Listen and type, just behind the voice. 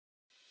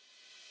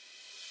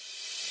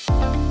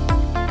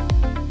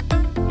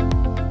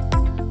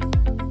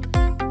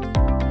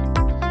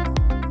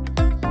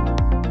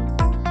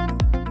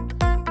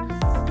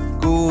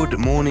Good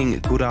morning,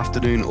 good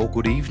afternoon, or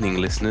good evening,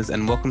 listeners,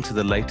 and welcome to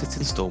the latest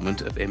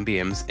installment of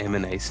MBM's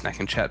M&A Snack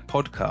and Chat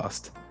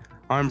podcast.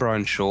 I'm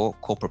Brian Shaw,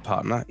 corporate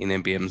partner in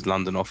MBM's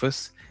London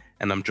office,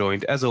 and I'm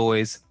joined, as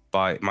always,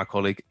 by my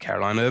colleague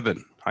Caroline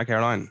Urban. Hi,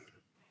 Caroline.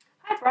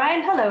 Hi,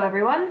 Brian. Hello,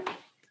 everyone.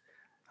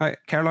 Hi,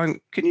 Caroline.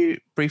 Can you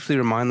briefly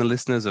remind the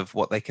listeners of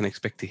what they can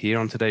expect to hear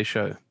on today's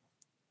show?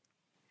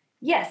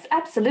 Yes,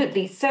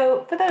 absolutely.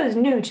 So for those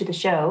new to the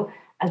show,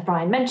 as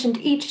Brian mentioned,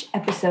 each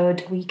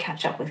episode we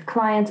catch up with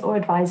clients or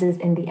advisors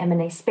in the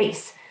M&A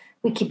space.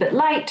 We keep it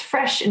light,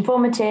 fresh,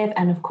 informative,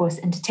 and of course,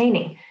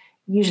 entertaining.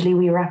 Usually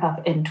we wrap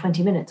up in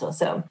 20 minutes or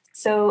so.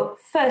 So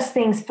first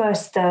things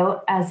first,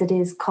 though, as it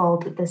is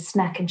called the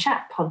Snack and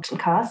Chat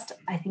podcast,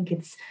 I think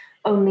it's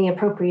only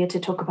appropriate to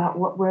talk about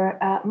what we're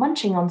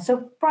munching on.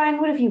 So Brian,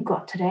 what have you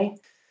got today?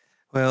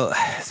 Well,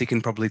 as you can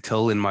probably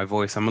tell in my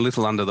voice, I'm a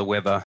little under the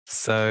weather.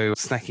 So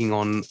snacking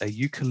on a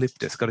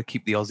eucalyptus, got to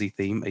keep the Aussie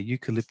theme, a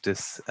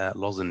eucalyptus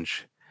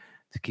lozenge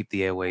to keep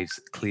the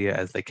airwaves clear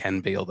as they can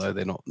be, although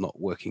they're not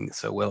working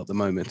so well at the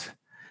moment.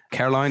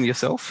 Caroline,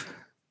 yourself?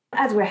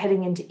 As we're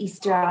heading into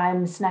Easter,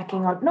 I'm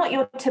snacking on not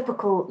your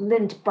typical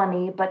Lindt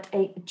bunny, but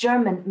a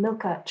German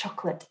Milka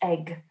chocolate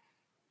egg.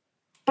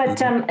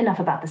 But enough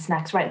about the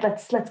snacks, right?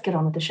 Let's get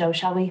on with the show,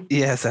 shall we?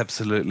 Yes,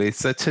 absolutely.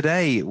 So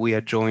today we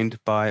are joined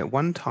by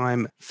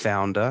one-time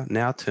founder,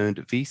 now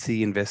turned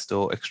VC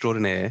investor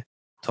extraordinaire,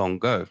 Tong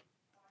Go.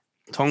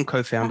 Tong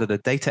co-founded a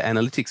data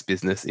analytics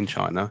business in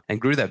China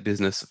and grew that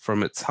business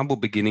from its humble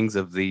beginnings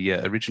of the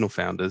original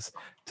founders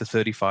to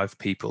 35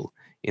 people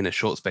in a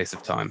short space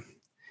of time.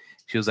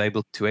 She was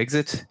able to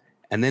exit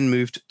and then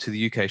moved to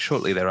the UK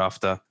shortly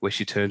thereafter, where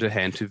she turned her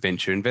hand to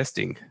venture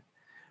investing.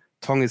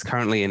 Tong is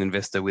currently an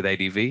investor with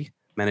ADV,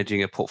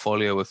 managing a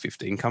portfolio of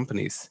 15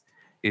 companies.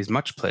 It is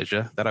much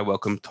pleasure that I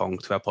welcome Tong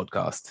to our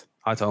podcast.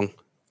 Hi, Tong.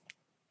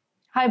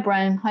 Hi,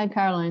 Brian. Hi,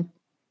 Caroline.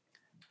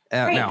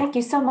 Great, thank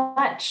you so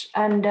much.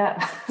 And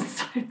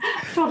sorry,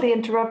 totally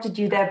interrupted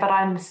you there, but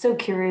I'm so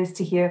curious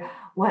to hear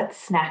what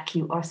snack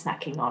you are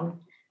snacking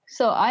on.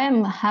 So I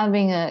am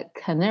having a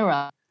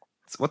Canera.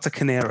 What's a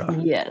Canera?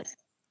 Yes.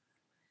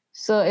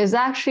 So it's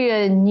actually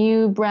a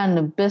new brand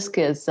of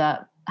biscuits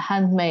that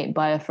handmade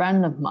by a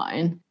friend of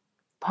mine.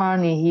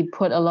 Apparently, he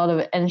put a lot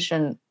of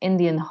ancient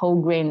Indian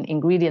whole grain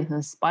ingredients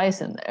and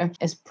spice in there.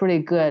 It's pretty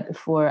good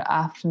for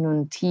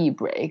afternoon tea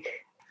break.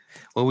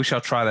 Well, we shall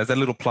try that. There's a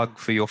little plug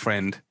for your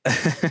friend.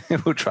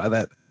 We'll try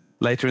that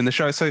later in the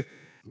show. So,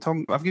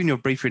 Tom, I've given you a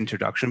brief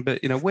introduction, but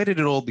where did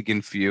it all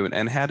begin for you,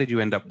 and how did you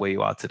end up where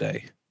you are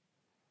today?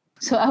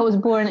 So I was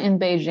born in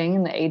Beijing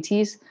in the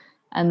 80s,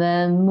 and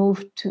then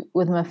moved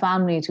with my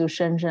family to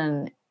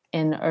Shenzhen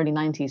in the early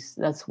 90s.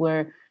 That's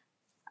where,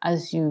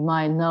 as you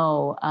might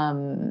know,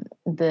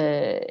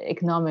 the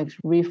economic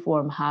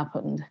reform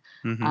happened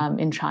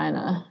in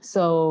China.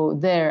 So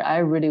there, I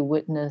really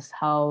witnessed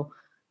how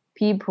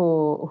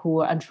people who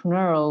were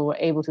entrepreneurial were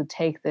able to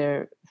take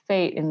their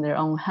fate in their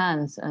own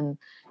hands and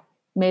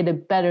made a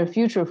better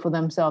future for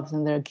themselves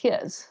and their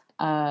kids.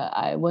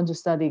 I went to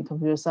study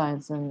computer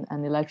science and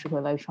electrical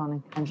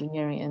electronic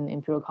engineering in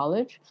Imperial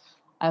College.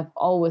 I've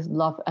always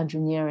loved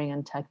engineering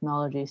and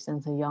technology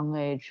since a young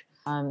age.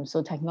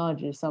 So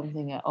technology is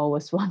something I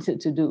always wanted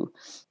to do.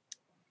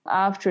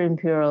 After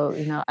Imperial,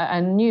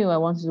 I knew I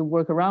wanted to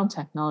work around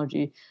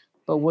technology,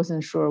 but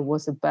wasn't sure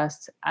what's the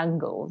best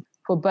angle.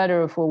 For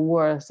better or for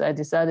worse, I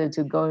decided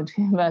to go into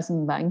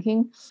investment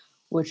banking,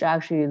 which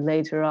actually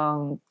later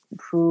on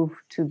proved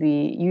to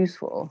be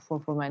useful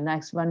for my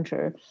next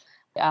venture.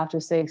 After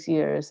 6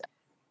 years,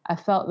 I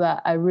felt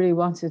that I really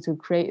wanted to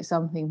create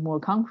something more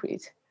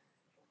concrete.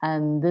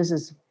 And this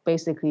is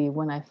basically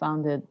when I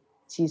founded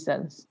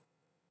T-Sense.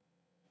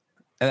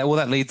 Well,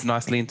 that leads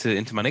nicely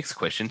into my next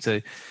question.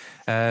 So,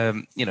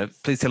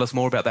 please tell us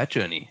more about that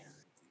journey.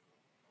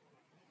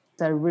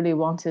 I really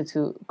wanted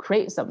to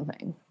create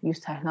something, use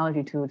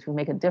technology to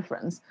make a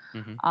difference.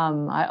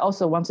 I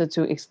also wanted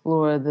to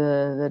explore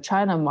the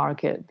China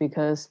market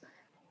because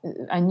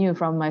I knew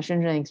from my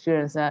Shenzhen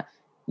experience that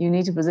you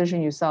need to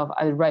position yourself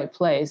at the right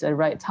place, at the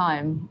right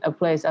time, a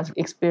place that's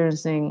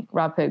experiencing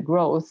rapid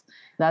growth.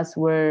 That's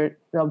where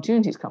the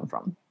opportunities come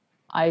from.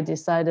 I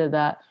decided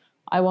that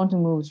I want to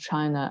move to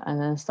China and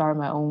then start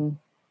my own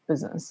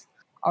business.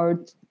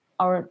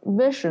 Our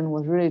vision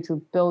was really to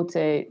build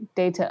a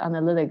data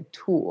analytic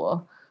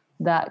tool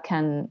that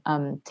can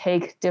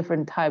take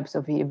different types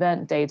of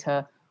event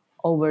data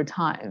over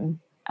time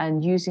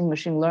and using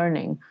machine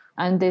learning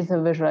and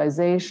data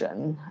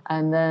visualization.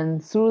 And then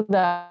through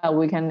that,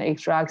 we can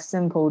extract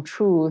simple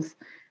truth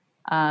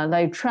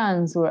like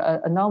trends or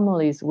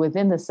anomalies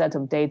within the set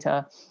of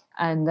data.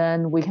 And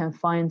then we can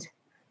find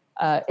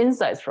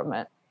insights from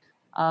it.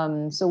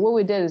 So what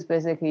we did is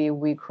basically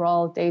we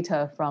crawl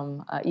data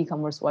from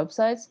e-commerce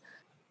websites.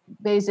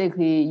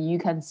 Basically, you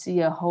can see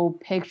a whole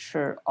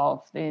picture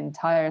of the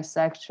entire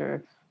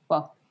sector.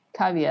 Well,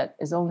 caveat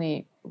is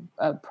only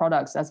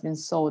products that's been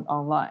sold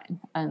online.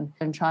 And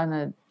in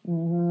China,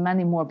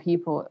 many more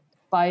people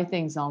buy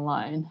things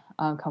online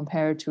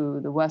compared to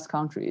the West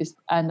countries.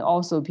 And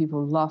also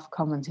people love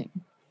commenting.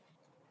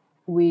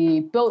 we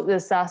built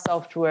this SaaS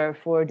software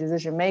for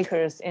decision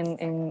makers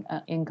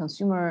in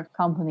consumer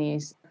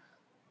companies.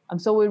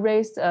 So we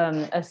raised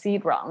a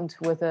seed round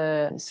with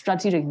a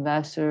strategic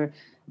investor.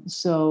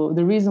 So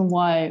the reason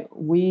why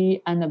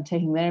we end up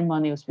taking their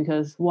money was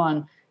because,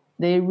 one,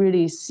 they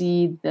really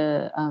see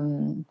the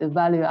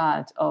value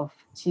add of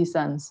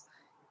Qixens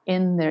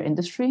in their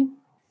industry,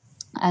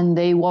 and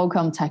they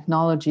welcome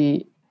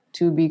technology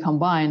to be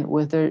combined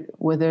with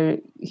their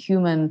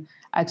human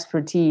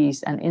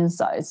expertise and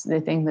insights.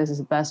 They think this is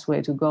the best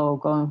way to go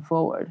going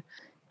forward.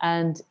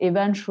 And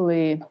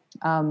eventually,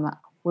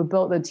 we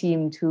built the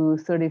team to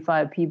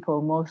 35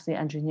 people, mostly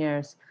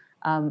engineers,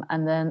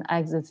 and then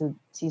exited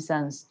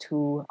Qixens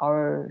to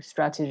our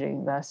strategic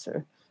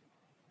investor.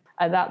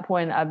 At that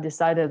point, I've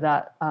decided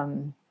that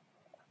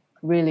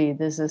really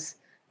this is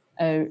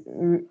a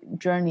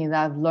journey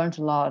that I've learned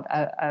a lot.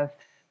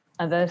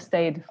 And then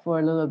stayed for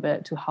a little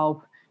bit to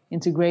help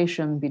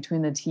integration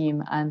between the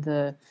team and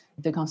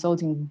the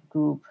consulting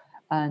group,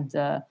 and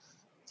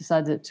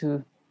decided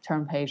to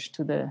turn page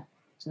to the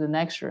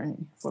next journey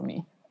for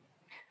me.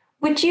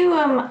 Would you,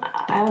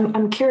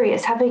 I'm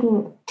curious,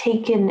 having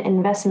taken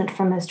investment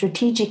from a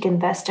strategic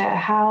investor,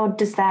 how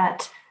does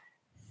that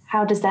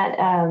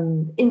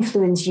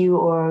influence you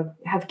or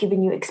have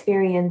given you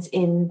experience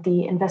in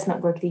the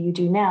investment work that you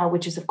do now,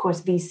 which is, of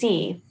course,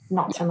 VC,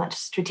 not so much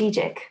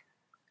strategic?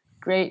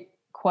 Great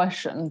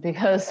question,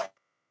 because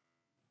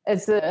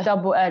it's a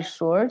double-edged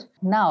sword.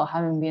 Now,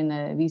 having been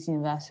a VC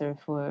investor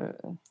for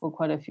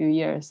quite a few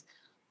years,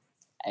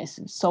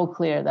 it's so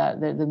clear that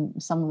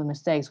some of the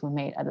mistakes were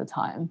made at the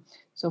time.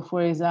 So,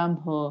 for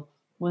example,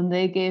 when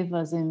they gave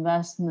us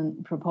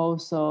investment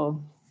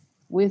proposal,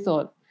 we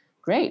thought,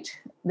 great,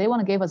 they want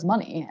to give us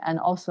money, and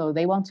also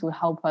they want to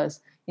help us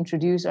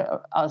introduce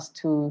us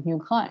to new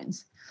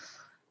clients.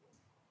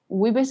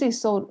 We basically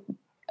sold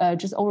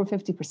just over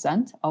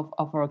 50% of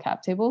our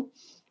cap table,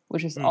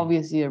 which is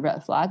obviously a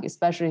red flag,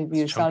 especially if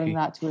you're selling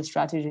that to a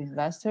strategic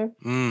investor.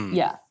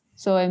 Yeah.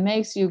 So it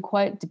makes you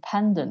quite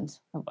dependent,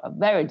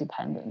 very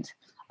dependent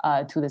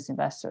to this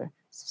investor.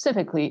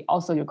 Specifically,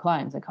 also your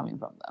clients are coming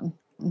from them.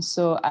 And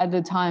so at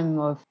the time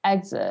of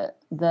exit,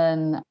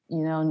 then,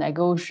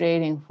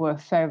 negotiating for a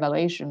fair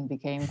valuation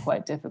became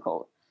quite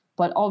difficult.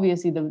 But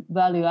obviously the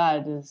value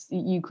add is,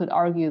 you could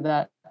argue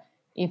that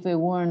if it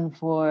weren't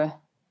for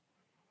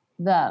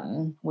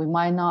them, we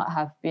might not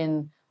have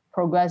been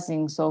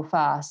progressing so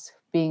fast,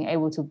 being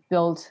able to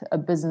build a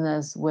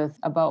business with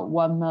about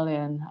 $1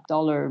 million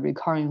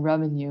recurring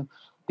revenue,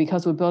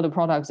 because we build a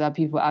product that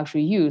people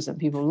actually use and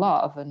people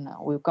love, and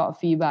we've got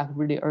feedback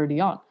really early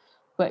on.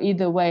 But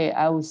either way,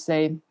 I would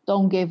say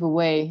don't give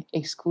away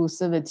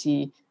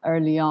exclusivity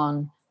early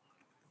on.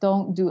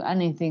 Don't do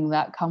anything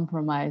that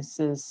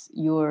compromises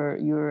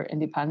your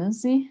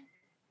independency.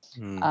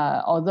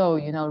 Although,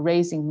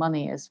 raising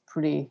money is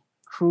pretty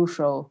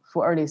crucial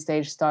for early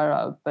stage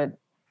startup, but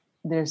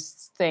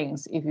there's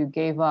things, if you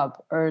gave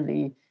up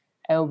early,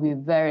 it will be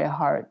very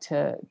hard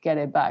to get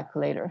it back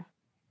later.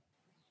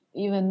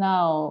 Even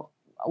now,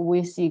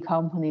 we see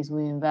companies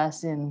we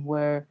invest in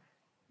where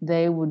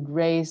they would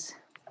raise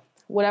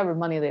whatever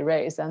money they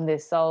raise and they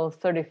sell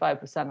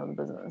 35% of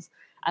the business.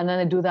 And then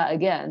they do that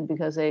again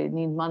because they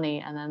need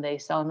money, and then they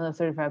sell another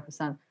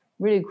 35%.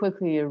 Really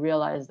quickly, you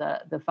realize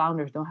that the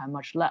founders don't have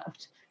much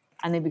left.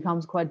 And it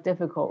becomes quite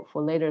difficult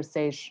for later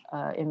stage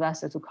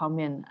investors to come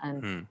in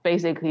and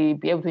basically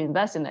be able to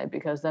invest in it,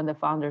 because then the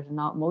founders are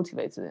not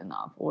motivated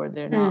enough or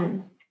they're not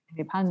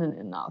independent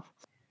enough.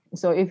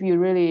 So if you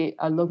really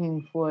are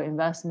looking for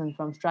investment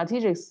from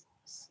strategic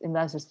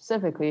investors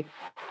specifically,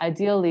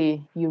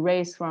 ideally you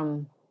raise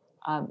from,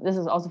 this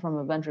is also from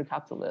a venture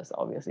capitalist,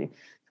 obviously.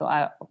 So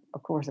I,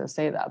 of course, I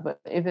say that. But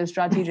if it's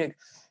strategic,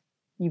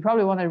 you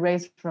probably want to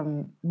raise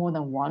from more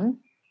than one,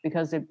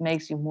 because it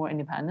makes you more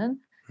independent.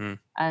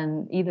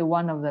 And either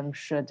one of them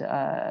should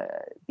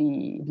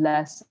be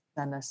less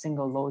than a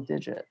single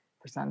low-digit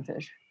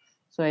percentage.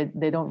 So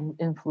they don't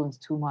influence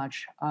too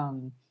much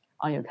on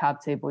your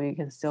cap table. You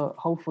can still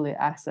hopefully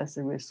access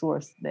the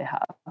resource they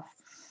have.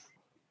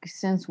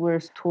 Since we're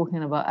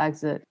talking about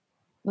exit,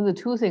 the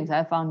two things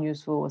I found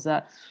useful was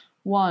that,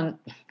 one,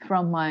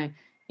 from my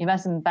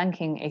investment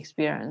banking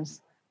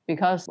experience,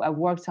 because I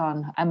worked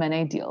on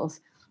M&A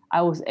deals,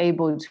 I was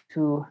able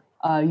to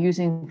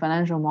using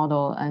financial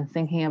model and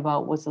thinking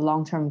about what's the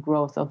long-term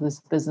growth of this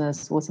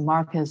business, what's the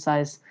market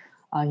size,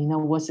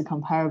 what's the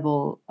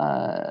comparable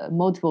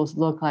multiples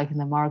look like in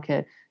the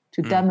market,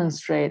 to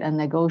demonstrate and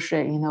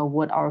negotiate,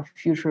 what our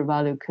future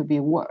value could be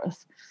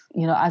worth,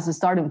 as a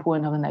starting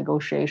point of a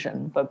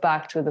negotiation. But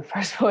back to the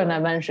first point I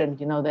mentioned,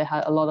 they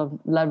had a lot of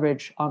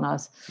leverage on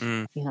us.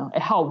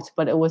 It helped,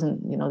 but it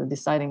wasn't, the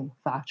deciding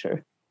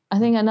factor. I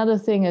think another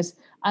thing is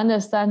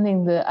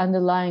understanding the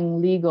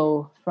underlying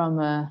legal from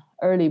a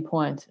early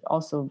point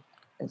also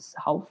is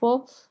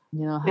helpful.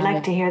 We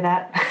like to hear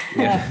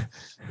that.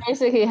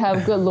 Basically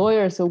have good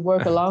lawyers who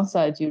work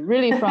alongside you,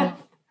 really from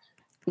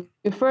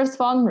your first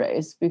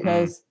fundraise,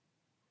 because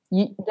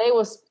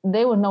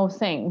they will know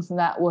things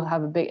that will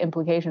have a big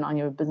implication on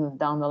your business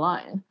down the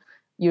line.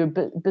 you're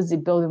busy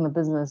building the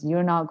business,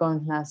 you're not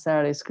going to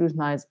necessarily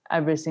scrutinize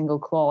every single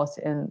clause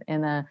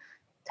in a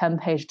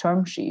 10-page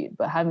term sheet.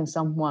 But having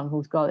someone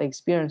who's got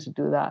experience to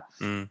do that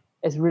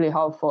is really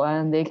helpful,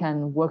 and they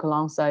can work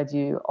alongside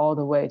you all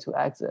the way to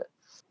exit.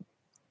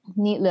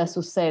 Needless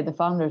to say, the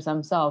founders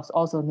themselves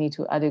also need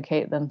to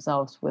educate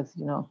themselves with,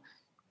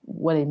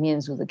 what it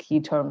means with the key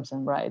terms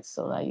and rights,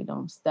 so that you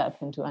don't step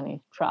into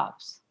any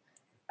traps.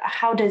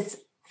 How does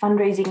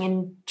fundraising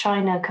in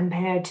China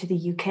compare to the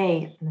UK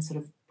in the sort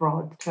of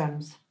broad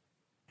terms?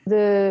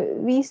 The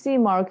VC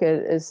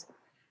market is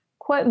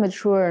quite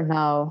mature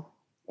now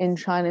in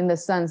China, in the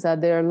sense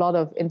that there are a lot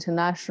of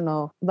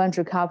international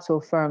venture capital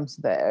firms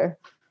there.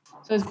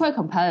 So it's quite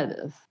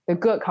competitive. They're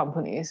good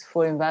companies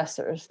for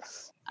investors.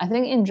 I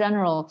think in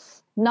general,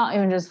 not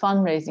even just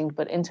fundraising,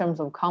 but in terms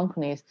of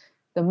companies,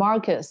 the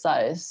market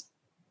size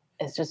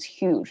is just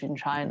huge in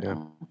China.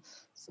 Yeah.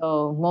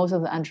 So most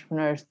of the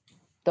entrepreneurs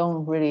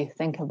don't really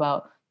think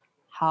about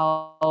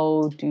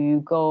how do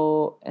you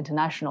go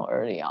international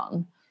early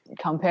on.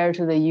 Compared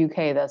to the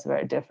UK, that's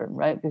very different,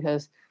 right?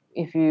 Because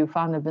if you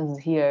found a business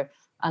here,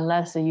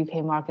 unless the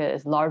UK market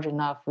is large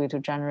enough for you to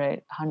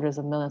generate hundreds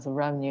of millions of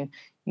revenue,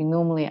 you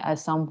normally at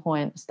some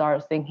point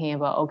start thinking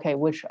about, okay,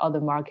 which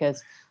other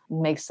markets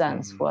make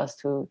sense for us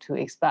to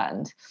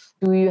expand?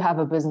 Do you have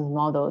a business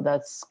model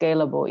that's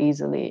scalable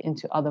easily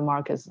into other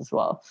markets as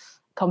well?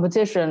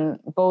 Competition,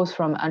 both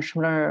from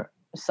entrepreneur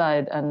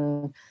side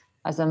and,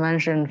 as I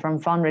mentioned, from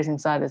fundraising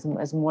side,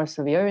 is more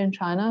severe in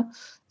China.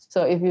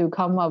 So if you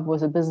come up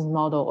with a business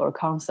model or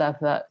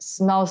concept that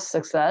smells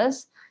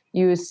success,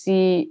 you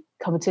see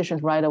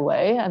competitions right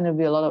away, and there'll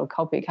be a lot of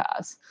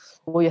copycats.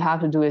 What you have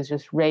to do is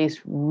just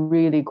raise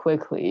really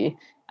quickly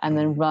and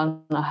then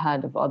run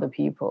ahead of other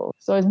people.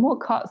 So it's more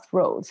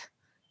cutthroat,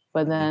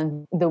 but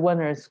then the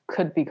winners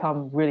could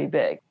become really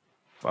big.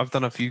 I've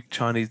done a few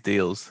Chinese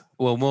deals.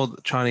 Well, more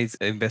Chinese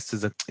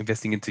investors are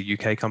investing into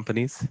UK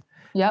companies.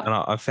 Yeah. And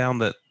I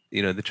found that,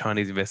 the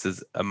Chinese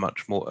investors are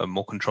much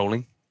more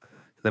controlling.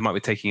 They might be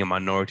taking a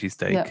minority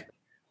stake,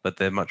 but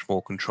they're much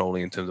more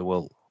controlling in terms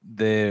of,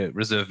 their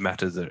reserve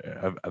matters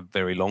are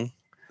very long.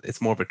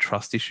 It's more of a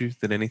trust issue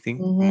than anything.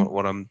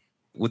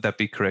 Would that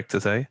be correct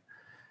to say?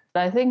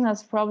 I think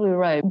that's probably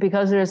right,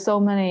 because there's so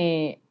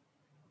many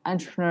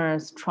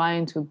entrepreneurs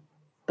trying to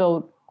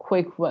build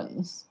quick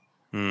wins.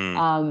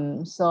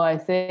 So I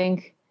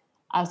think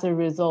as a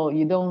result,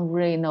 you don't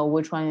really know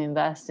which one to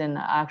invest in.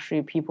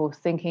 Actually, people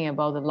thinking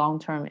about the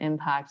long-term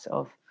impact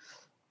of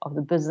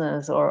the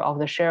business or of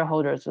the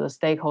shareholders or the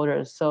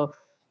stakeholders. So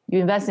you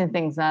invest in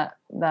things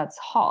that's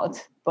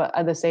hot, but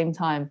at the same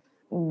time,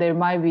 there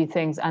might be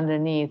things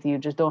underneath you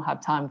just don't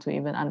have time to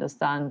even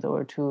understand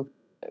or to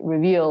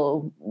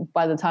reveal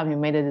by the time you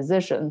made a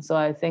decision. So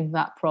I think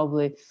that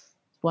probably is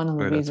one of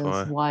the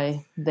reasons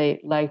why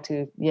they like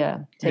to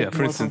take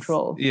more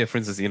control. Yeah, for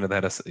instance, they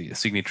had a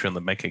signature on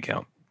the bank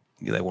account.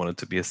 They wanted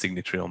to be a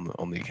signature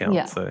on the account.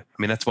 Yeah. So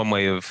that's one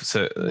way of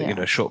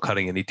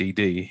shortcutting any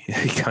DD.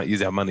 You can't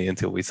use our money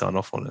until we sign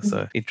off on it.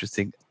 So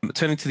interesting.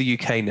 Turning to the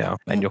UK now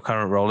and your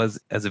current role as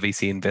a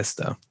VC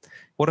investor,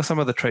 what are some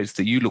of the traits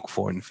that you look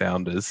for in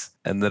founders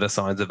and that are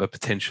signs of a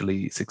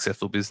potentially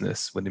successful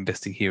business when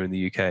investing here in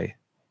the UK?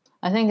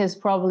 I think it's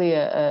probably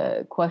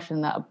a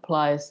question that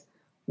applies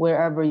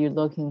wherever you're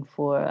looking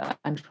for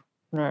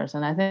entrepreneurs.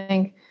 And I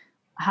think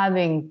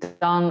having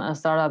done a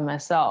startup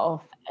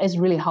myself is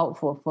really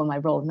helpful for my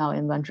role now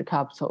in venture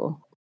capital.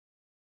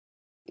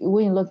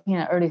 When you're looking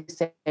at an early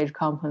stage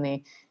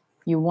company,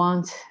 you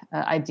want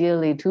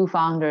ideally two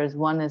founders.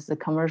 One is the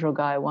commercial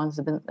guy, one's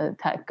the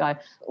tech guy.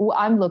 What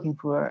I'm looking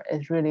for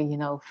is really,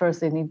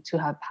 first they need to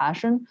have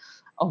passion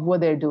of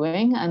what they're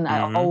doing. And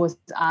I always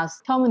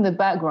ask, tell me the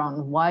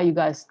background, why are you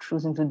guys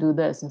choosing to do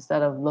this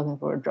instead of looking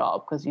for a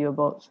job? Because you're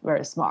both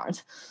very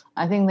smart.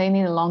 I think they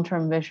need a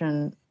long-term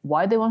vision,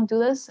 why they want to do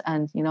this.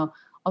 And,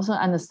 also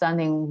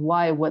understanding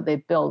why what they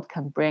build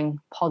can bring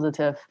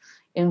positive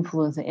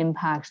influence and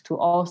impact to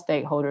all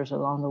stakeholders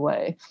along the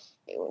way.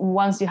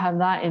 Once you have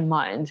that in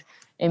mind,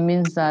 it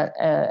means that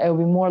it will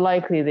be more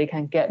likely they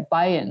can get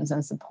buy-ins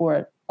and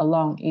support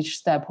along each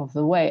step of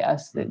the way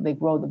as they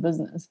grow the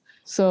business.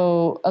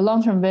 So a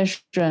long-term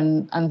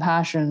vision and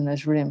passion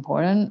is really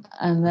important.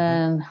 And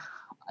then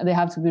they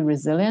have to be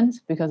resilient,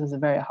 because it's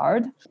very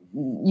hard.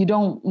 You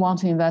don't want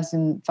to invest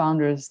in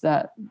founders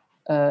that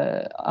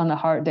on a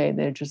hard day,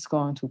 they're just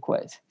going to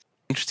quit.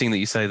 Interesting that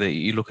you say that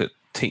you look at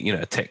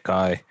a tech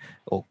guy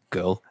or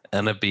girl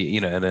and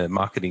a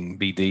marketing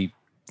BD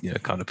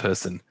kind of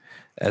person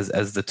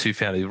as the two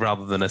founders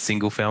rather than a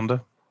single founder.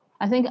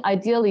 I think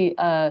ideally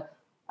a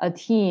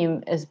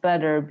team is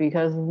better,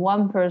 because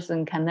one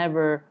person can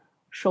never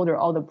shoulder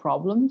all the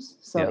problems.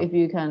 So if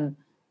you can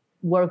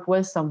work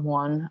with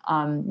someone,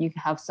 you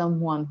can have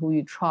someone who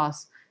you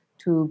trust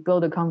to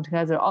build a company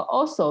together.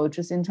 Also,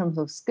 just in terms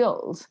of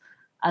skills,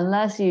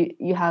 unless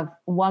you have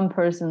one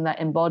person that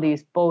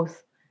embodies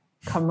both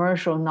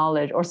commercial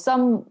knowledge or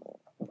some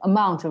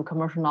amount of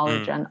commercial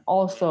knowledge and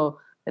also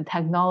the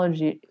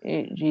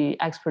technology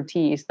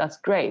expertise, that's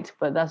great,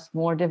 but that's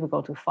more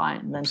difficult to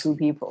find than two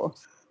people.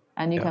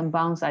 and you can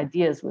bounce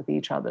ideas with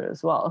each other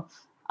as well.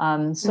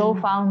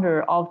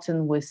 Founder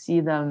often we see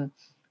them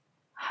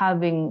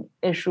having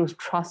issues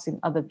trusting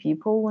other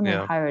people when they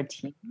hire a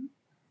team,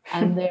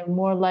 and they're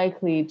more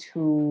likely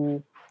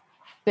to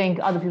think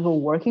other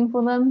people working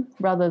for them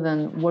rather than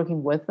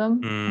working with them.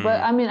 But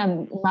I mean, I'm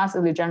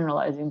massively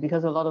generalizing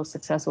because a lot of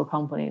successful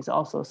companies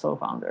also sole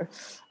founder.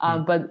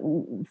 But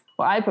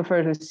I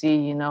prefer to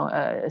see,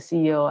 a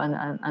CEO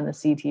and a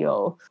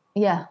CTO.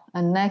 Yeah.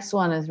 And next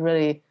one is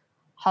really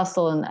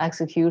hustle and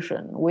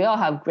execution. We all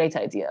have great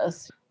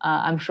ideas.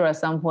 I'm sure at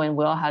some point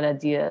we all had an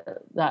idea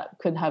that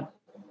could have,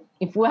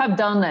 if we have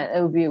done it,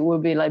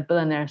 we'll be like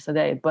billionaires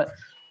today. But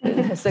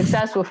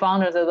successful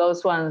founders are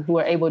those ones who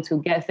are able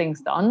to get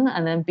things done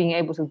and then being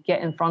able to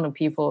get in front of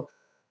people.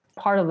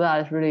 Part of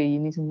that is really you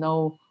need to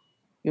know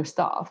your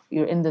stuff,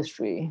 your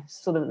industry.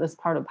 Sort of that's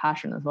part of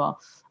passion as well,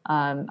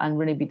 and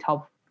really be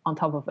on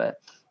top of it.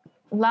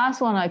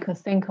 Last one I could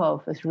think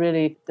of is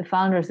really the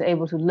founders are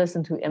able to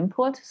listen to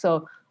input.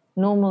 So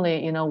normally,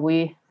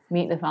 we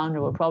meet the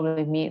founder, we'll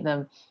probably meet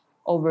them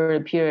over a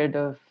period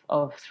of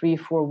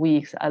 3-4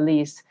 weeks at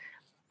least.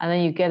 And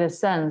then you get a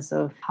sense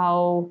of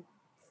how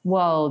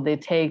well they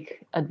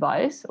take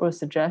advice or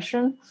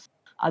suggestion.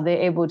 Are they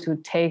able to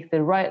take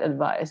the right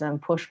advice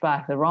and push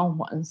back the wrong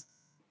ones?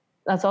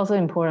 That's also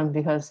important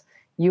because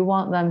you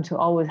want them to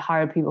always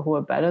hire people who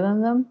are better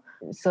than them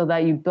so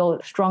that you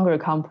build a stronger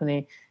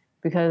company.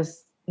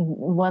 Because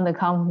when the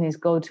companies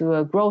go to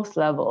a growth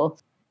level,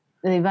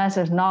 the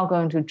investor is not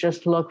going to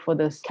just look for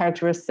this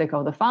characteristic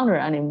of the founder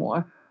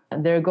anymore.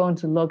 They're going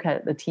to look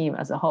at the team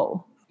as a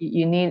whole.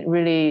 You need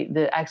really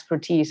the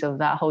expertise of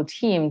that whole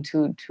team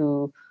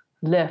to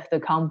lift the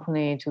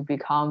company to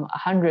become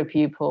 100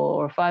 people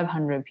or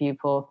 500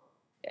 people.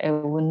 It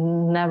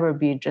will never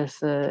be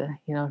just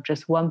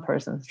one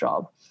person's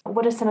job.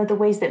 What are some of the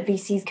ways that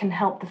VCs can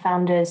help the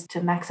founders to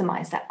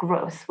maximize that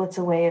growth? What's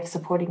a way of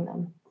supporting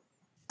them?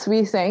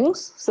 3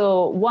 things.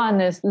 So one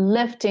is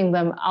lifting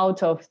them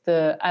out of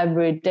the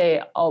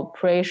everyday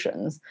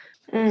operations.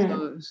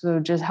 So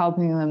just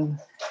helping them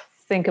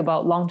think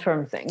about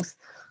long-term things.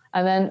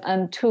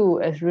 And 2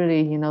 is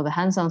really, the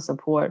hands-on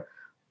support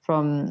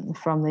from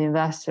the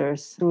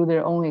investors through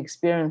their own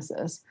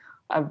experiences.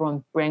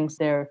 Everyone brings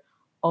their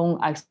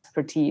own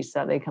expertise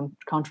that they can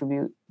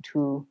contribute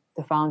to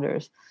the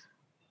founders.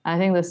 I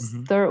think this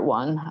third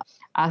one,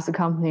 as the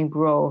company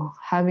grow,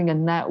 having a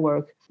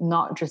network,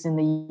 not just in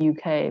the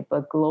UK,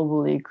 but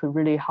globally could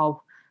really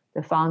help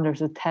the founders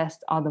to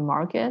test other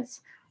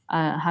markets,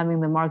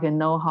 having the market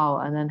know-how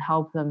and then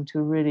help them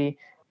to really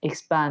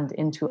expand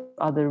into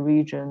other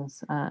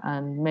regions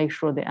and make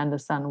sure they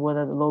understand what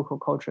are the local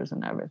cultures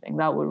and everything.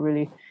 That would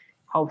really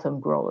help them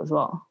grow as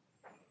well.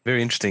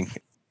 Very interesting.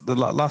 The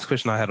last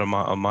question I had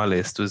on my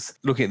list was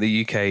looking at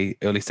the UK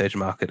early stage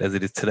market as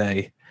it is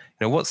today.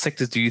 What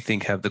sectors do you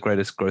think have the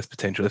greatest growth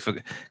potential? If a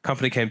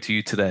company came to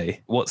you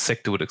today, what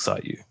sector would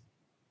excite you?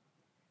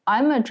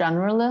 I'm a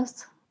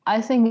generalist.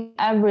 I think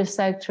every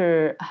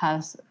sector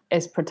has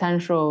its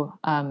potential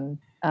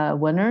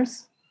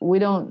winners. We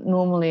don't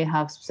normally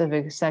have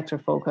specific sector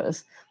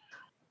focus.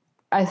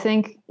 I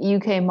think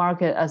UK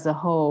market as a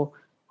whole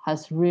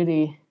has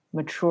really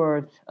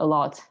matured a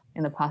lot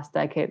in the past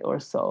decade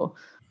or so.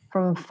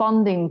 From a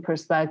funding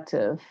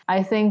perspective,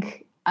 I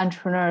think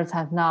entrepreneurs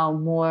have now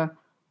more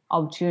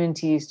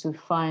opportunities to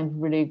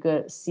find really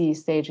good seed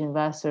stage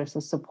investors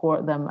to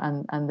support them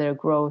and their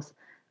growth.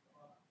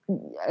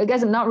 I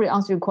guess I'm not really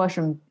answering your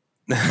question,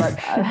 but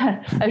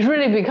it's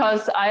really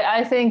because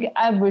I think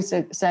every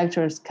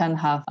sectors can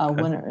have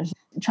winners.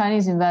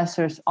 Chinese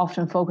investors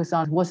often focus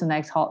on what's the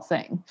next hot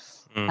thing.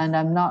 And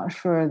I'm not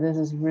sure this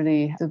is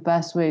really the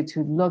best way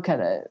to look at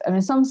it. I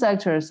mean, some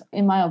sectors,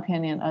 in my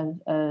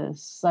opinion, are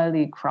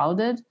slightly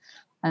crowded,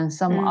 and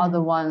some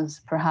other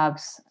ones,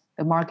 perhaps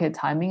the market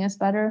timing is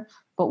better.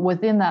 But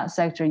within that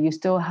sector, you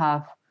still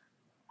have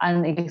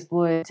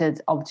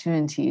unexploited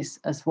opportunities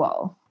as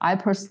well. I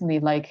personally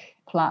like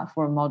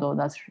platform model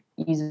that's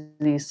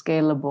easily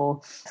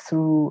scalable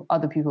through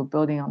other people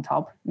building on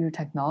top of your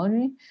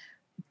technology.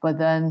 But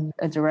then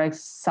a direct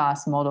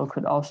SaaS model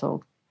could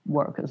also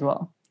work as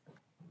well.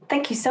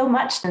 Thank you so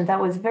much. And that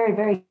was very,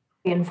 very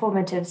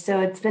informative.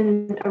 So it's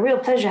been a real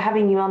pleasure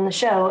having you on the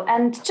show.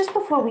 And just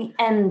before we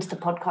end the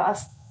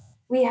podcast,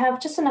 we have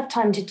just enough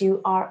time to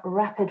do our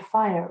rapid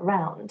fire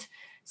round.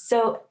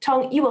 So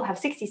Tong, you will have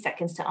 60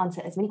 seconds to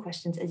answer as many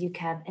questions as you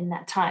can in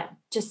that time.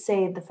 Just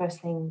say the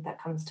first thing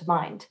that comes to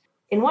mind.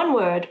 In one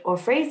word or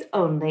phrase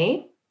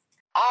only.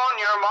 On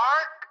your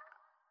mark,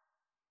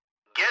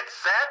 get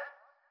set.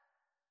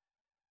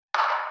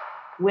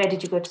 Where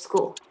did you go to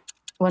school?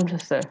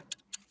 Winchester.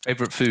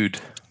 Favorite food?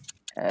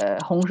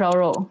 红烧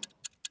肉.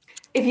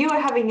 If you were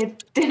having a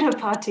dinner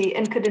party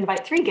and could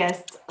invite 3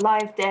 guests,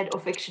 live, dead, or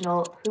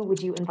fictional, who would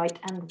you invite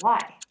and why?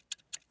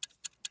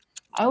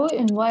 I would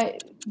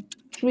invite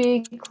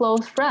 3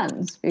 close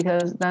friends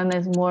because then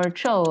it's more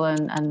chill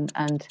and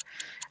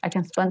I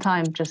can spend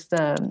time just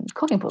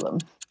cooking for them.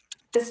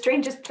 The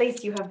strangest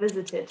place you have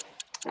visited?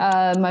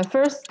 My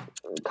first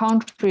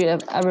country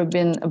I've ever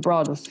been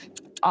abroad was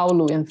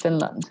Oulu in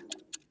Finland.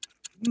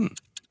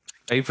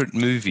 Favorite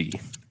movie?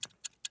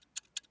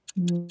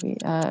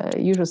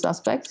 Usual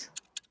Suspects.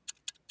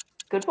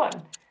 Good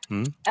one.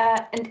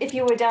 And if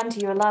you were down to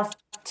your last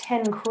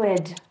 10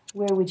 quid,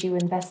 where would you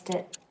invest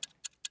it?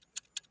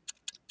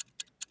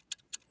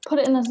 Put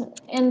it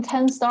in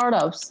 10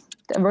 startups.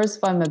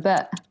 Diversify my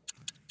bet.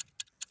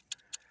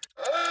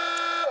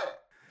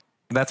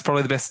 That's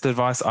probably the best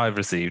advice I've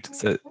received.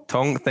 So,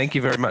 Tong, thank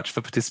you very much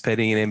for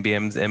participating in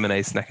NBM's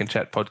M&A Snack and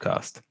Chat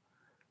podcast.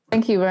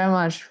 Thank you very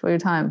much for your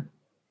time.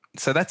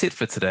 So that's it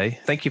for today.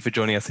 Thank you for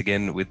joining us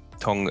again with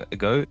Tong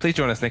Go. Please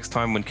join us next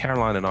time when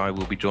Caroline and I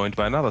will be joined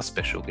by another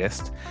special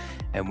guest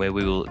and where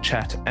we will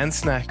chat and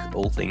snack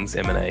all things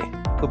M&A.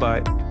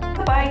 Goodbye.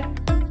 Bye-bye.